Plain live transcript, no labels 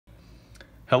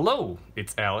Hello,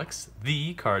 it's Alex,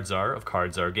 the Card Czar of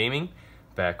Card Czar Gaming,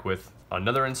 back with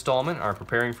another installment, our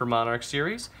Preparing for Monarch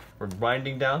series. We're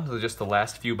winding down to just the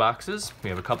last few boxes. We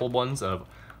have a couple ones of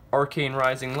Arcane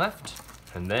Rising left,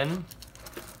 and then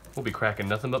we'll be cracking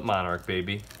nothing but Monarch,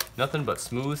 baby. Nothing but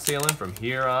smooth sailing from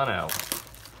here on out.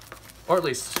 Or at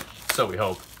least, so we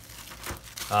hope.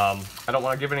 I don't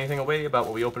want to give anything away about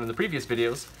what we opened in the previous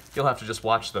videos. You'll have to just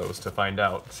watch those to find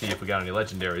out, see if we got any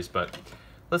legendaries, but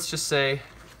let's just say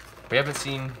we haven't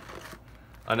seen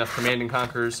enough Command &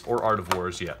 Conquers or Art of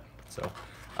Wars yet. So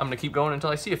I'm going to keep going until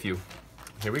I see a few.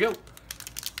 Here we go.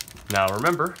 Now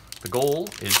remember, the goal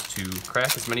is to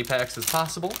crack as many packs as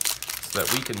possible so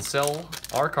that we can sell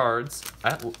our cards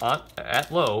at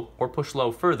low or push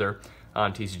low further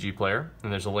on TCG Player.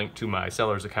 And there's a link to my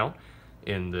seller's account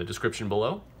in the description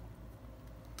below.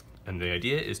 And the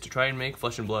idea is to try and make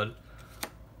Flesh and Blood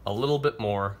a little bit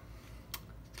more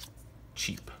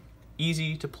cheap.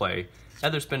 Easy to play.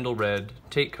 Ether Spindle red,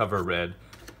 Take Cover red,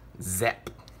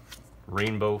 Zap,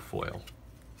 Rainbow foil.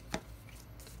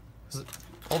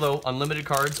 Although unlimited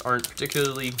cards aren't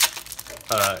particularly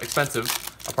expensive,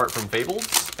 apart from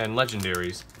Fables and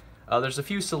Legendaries, there's a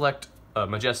few select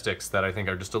Majestics that I think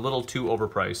are just a little too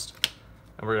overpriced,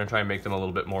 and we're going to try and make them a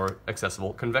little bit more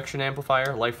accessible. Convection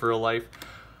Amplifier, Life for a Life,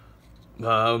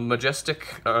 Majestic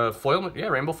foil, yeah,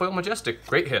 Rainbow foil Majestic,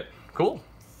 great hit, cool.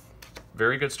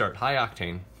 Very good start. High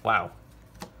Octane. Wow.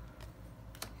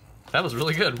 That was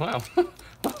really good. Wow.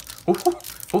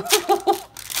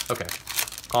 Okay.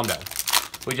 Calm down.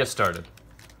 We just started.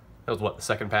 That was what, the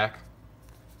second pack?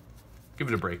 Give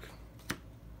it a break.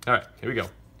 Alright, here we go.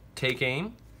 Take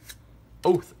Aim.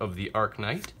 Oath of the Arc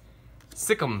Knight.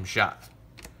 Sick'em Shot.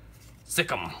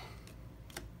 Sick'em.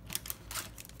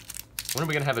 When are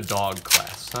we going to have a dog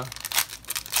class, huh?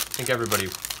 I think everybody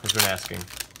has been asking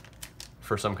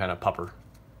for some kind of pupper.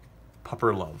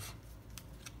 Pupper love.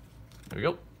 There we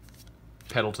go.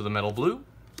 Pedal to the Metal Blue.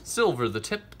 Silver the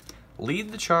Tip.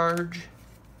 Lead the Charge.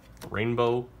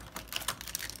 Rainbow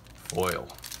foil.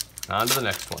 On to the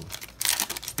next one.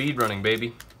 Speed running,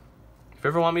 baby. If you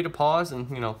ever want me to pause and,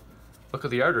 look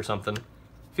at the art or something,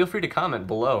 feel free to comment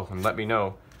below and let me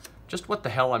know just what the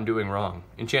hell I'm doing wrong.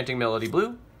 Enchanting Melody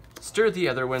Blue. Stir the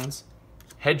Other Winds.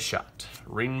 Headshot.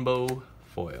 Rainbow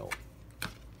foil.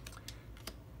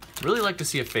 Really like to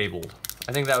see a Fabled.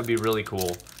 I think that would be really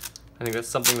cool. I think that's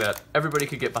something that everybody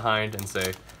could get behind and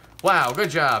say, wow, good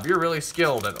job, you're really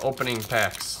skilled at opening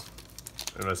packs.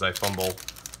 As I fumble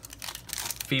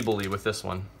feebly with this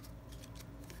one.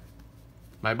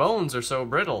 My bones are so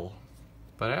brittle,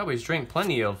 but I always drink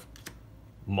plenty of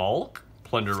Mulk,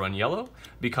 Plunder Run Yellow,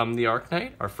 become the Arc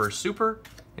Knight, our first super,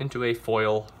 into a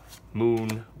foil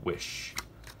Moon Wish.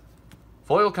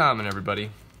 Foil common,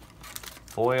 everybody.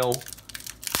 Foil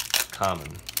common.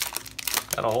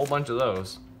 Got a whole bunch of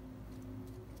those.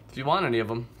 If you want any of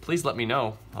them, please let me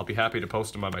know. I'll be happy to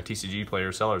post them on my TCG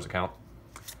Player Sellers account.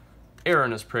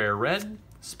 Erina's Prayer red,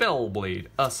 Spellblade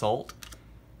Assault,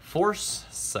 Force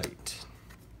Sight.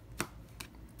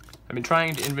 I've been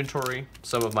trying to inventory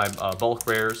some of my bulk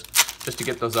rares just to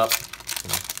get those up,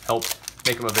 help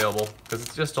make them available, because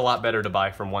it's just a lot better to buy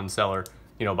from one seller,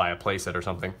 buy a playset or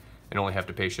something, and only have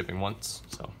to pay shipping once,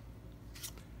 so.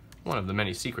 One of the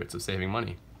many secrets of saving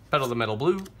money. Pedal the Metal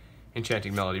Blue,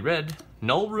 Enchanting Melody Red,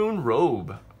 Null Rune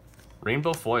Robe,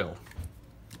 Rainbow foil.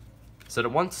 Said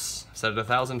it once, said it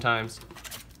 1,000 times.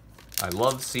 I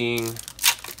love seeing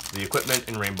the equipment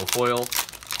in Rainbow foil,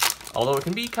 although it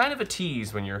can be kind of a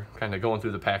tease when you're kind of going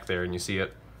through the pack there and you see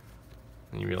it,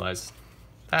 and you realize,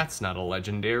 that's not a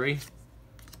legendary.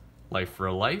 Life for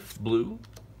a Life, blue,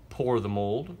 Pour the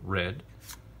Mold, red,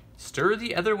 Stir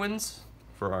the Other Winds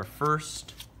for our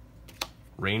first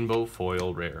Rainbow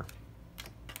foil rare.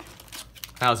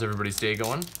 How's everybody's day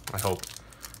going? I hope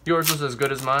yours was as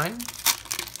good as mine.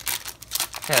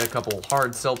 Had a couple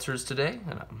hard seltzers today,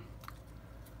 and I'm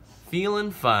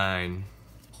feeling fine.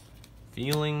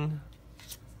 Feeling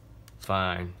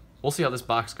fine. We'll see how this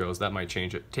box goes. That might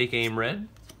change it. Take Aim red,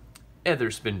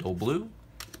 Ether Spindle blue,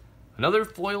 another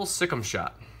foil Sick'em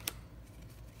Shot.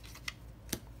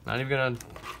 Not even gonna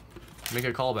make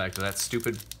a callback to that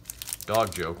stupid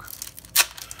dog joke.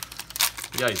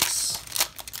 Yikes.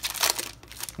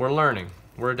 We're learning.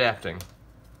 We're adapting.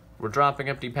 We're dropping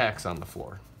empty packs on the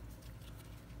floor.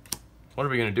 What are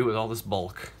we going to do with all this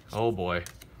bulk? Oh boy.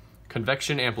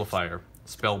 Convection Amplifier.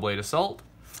 Spellblade Assault.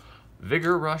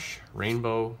 Vigor Rush.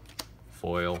 Rainbow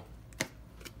foil.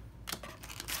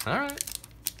 Alright.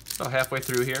 About halfway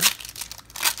through here.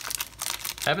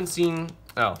 Haven't seen...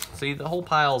 Oh, see, the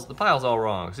pile's all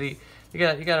wrong. See, you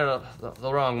got it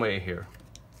the wrong way here.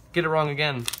 Get it wrong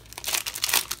again.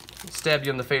 stab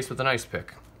you in the face with an ice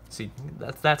pick. See,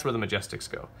 that's where the Majestics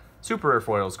go. Super rare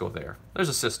foils go there. There's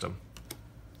a system.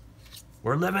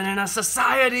 We're living in a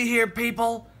society here,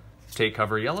 people! Take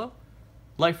cover yellow,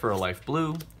 life for a life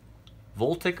blue,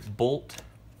 Voltic Bolt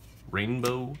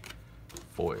rainbow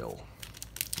foil.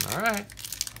 Alright.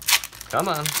 Come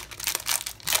on.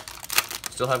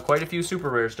 Still have quite a few super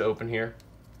rares to open here.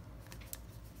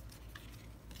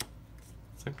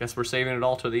 So I guess we're saving it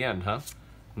all to the end, huh?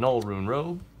 Null Rune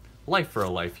Robe, Life for a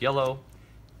Life yellow,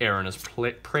 Arana's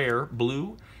Prayer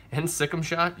blue, and Sikkim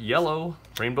Shot yellow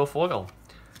rainbow foil.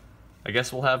 I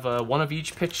guess we'll have one of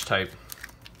each pitch type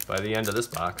by the end of this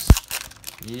box.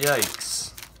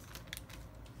 Yikes.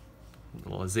 A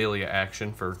little Azalea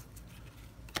action for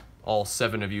all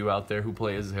 7 of you out there who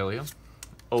play Azalea.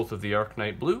 Oath of the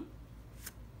Arcane blue,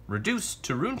 Reduced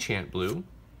to Runechant blue,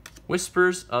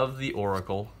 Whispers of the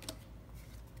Oracle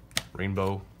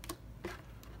rainbow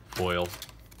foil.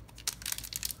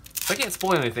 I can't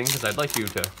spoil anything because I'd like you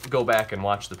to go back and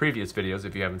watch the previous videos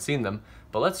if you haven't seen them,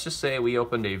 but let's just say we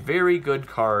opened a very good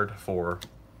card for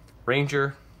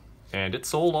Ranger, and it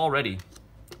sold already.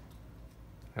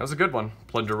 That was a good one.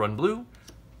 Plunder Run blue,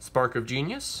 Spark of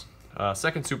Genius,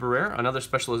 second super rare, another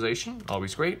specialization,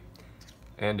 always great,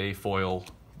 and a foil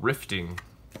Rifting.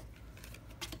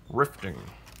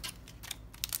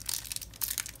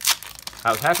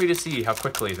 I was happy to see how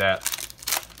quickly that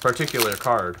particular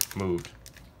card moved.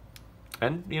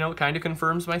 And, you know, it kind of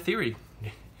confirms my theory.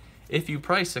 If you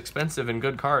price expensive and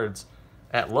good cards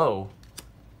at low,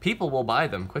 people will buy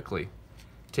them quickly.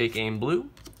 Take aim blue,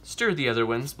 stir the other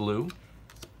winds blue,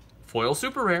 foil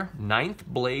super rare, 9th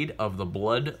Blade of the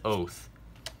Blood Oath.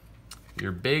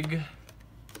 Your big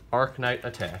Arcanite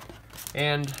attack.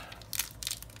 And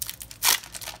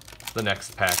the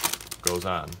next pack goes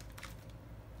on.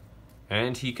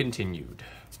 And he continued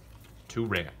to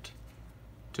rant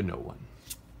to no one.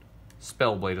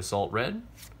 Spellblade Assault red,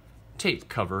 Tape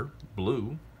Cover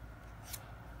blue,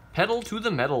 Pedal to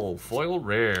the Metal foil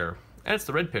rare, and it's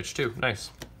the red pitch too.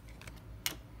 Nice.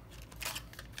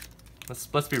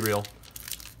 Let's be real.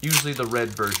 Usually the red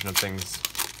version of things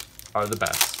are the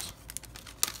best.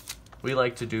 We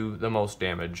like to do the most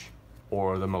damage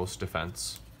or the most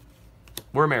defense.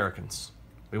 We're Americans.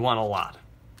 We want a lot.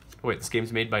 Wait, this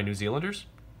game's made by New Zealanders?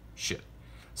 Shit.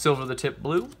 Silver the Tip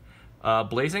blue.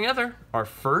 Blazing Ether, our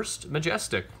first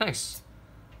Majestic. Nice.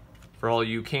 For all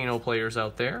you Kano players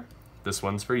out there, this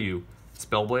one's for you.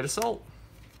 Spellblade Assault.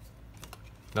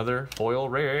 Another foil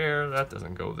rare. That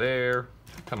doesn't go there.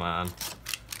 Come on.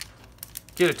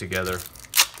 Get it together.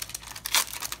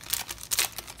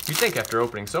 You'd think after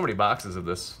opening so many boxes of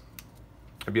this,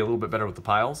 I'd be a little bit better with the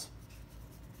piles.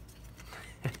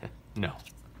 No.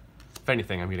 If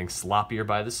anything, I'm getting sloppier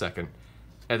by the second.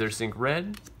 Ethersink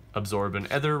red,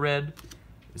 Absorbent Ether red,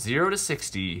 0 to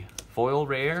 60, foil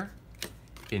rare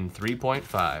in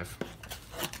 3.5.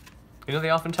 You know, they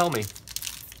often tell me,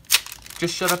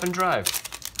 just shut up and drive.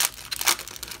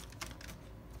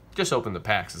 Just open the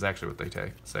packs is actually what they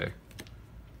say.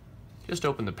 Just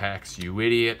open the packs, you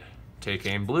idiot. Take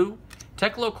aim blue,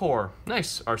 Teklo Core,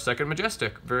 nice, our second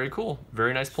Majestic, very cool.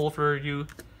 Very nice pull for you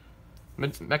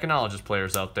Mechanologist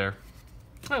players out there.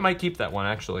 I might keep that one,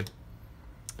 actually.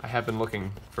 I have been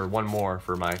looking for one more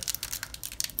for my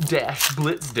Dash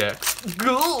Blitz decks.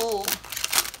 Go!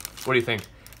 What do you think?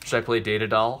 Should I play Data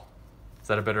Doll? Is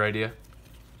that a better idea?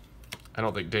 I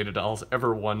don't think Data Doll's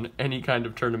ever won any kind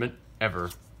of tournament,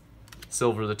 ever.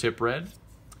 Silver the Tip red,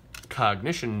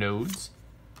 Cognition Nodes,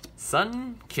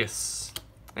 Sun Kiss.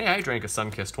 Hey, I drank a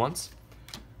Sun Kissed once.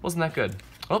 Wasn't that good?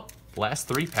 Oh, last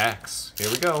 3 packs. Here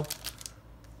we go.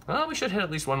 Well, we should hit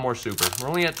at least one more super. We're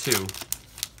only at 2.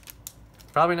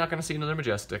 Probably not going to see another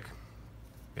Majestic.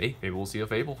 Hey, maybe we'll see a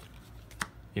Fable.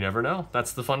 You never know.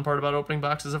 That's the fun part about opening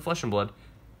boxes of Flesh and Blood.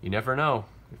 You never know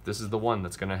if this is the one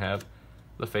that's going to have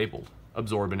the Fabled.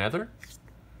 Absorbent Ether,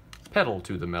 Pedal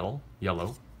to the Metal,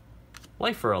 yellow,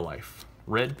 Life for a Life,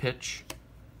 red pitch,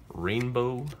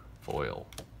 rainbow foil.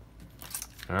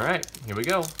 Alright, here we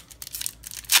go.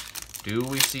 Do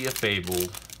we see a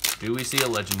Fabled? Do we see a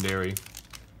Legendary?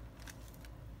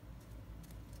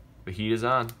 The heat is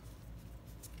on.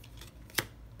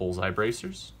 Bullseye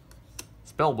Bracers,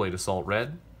 Spellblade Assault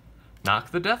red, Knock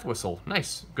the Death Whistle.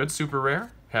 Nice. Good super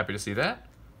rare. Happy to see that.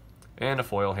 And a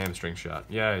foil Hamstring Shot.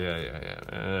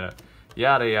 Yeah.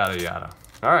 Yada, yada, yada.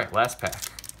 Alright, last pack.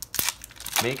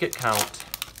 Make it count.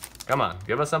 Come on,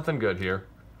 give us something good here.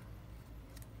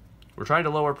 We're trying to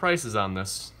lower prices on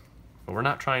this, but we're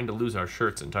not trying to lose our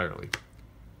shirts entirely.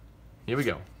 Here we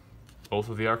go. Oath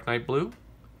of the Arcane blue.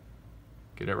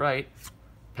 Get it right.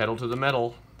 Pedal to the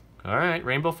Metal. Alright,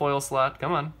 rainbow foil slot.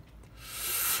 Come on.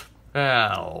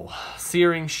 Oh,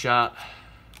 Searing Shot,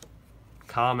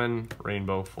 common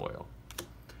rainbow foil.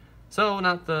 So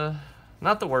not the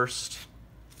worst.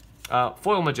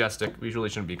 Foil Majestic, we usually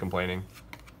shouldn't be complaining.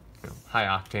 You know, high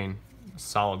octane,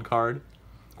 solid card,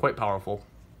 quite powerful.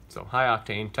 So high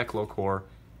octane, Teklo Core,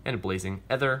 and Blazing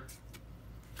Ether.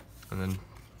 And then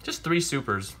just 3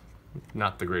 supers,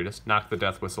 not the greatest. Knock the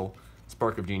Death Whistle,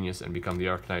 Spark of Genius, and Become the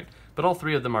Arcanite. But all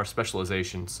 3 of them are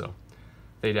specializations, so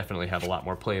they definitely have a lot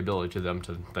more playability to them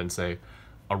than, say,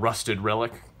 a Rusted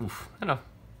Relic, oof, and a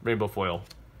Rainbow Foil,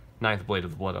 9th Blade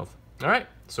of the Blood Oath. Alright,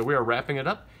 so we are wrapping it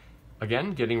up.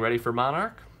 Again, getting ready for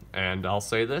Monarch, and I'll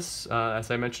say this, as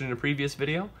I mentioned in a previous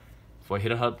video, if I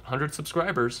hit 100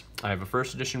 subscribers, I have a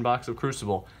first edition box of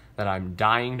Crucible that I'm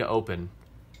dying to open,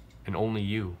 and only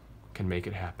you can make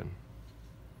it happen.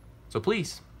 So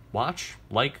please, watch,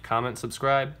 like, comment,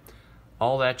 subscribe,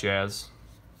 all that jazz.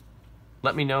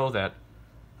 Let me know that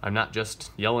I'm not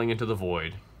just yelling into the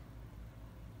void.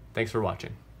 Thanks for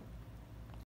watching.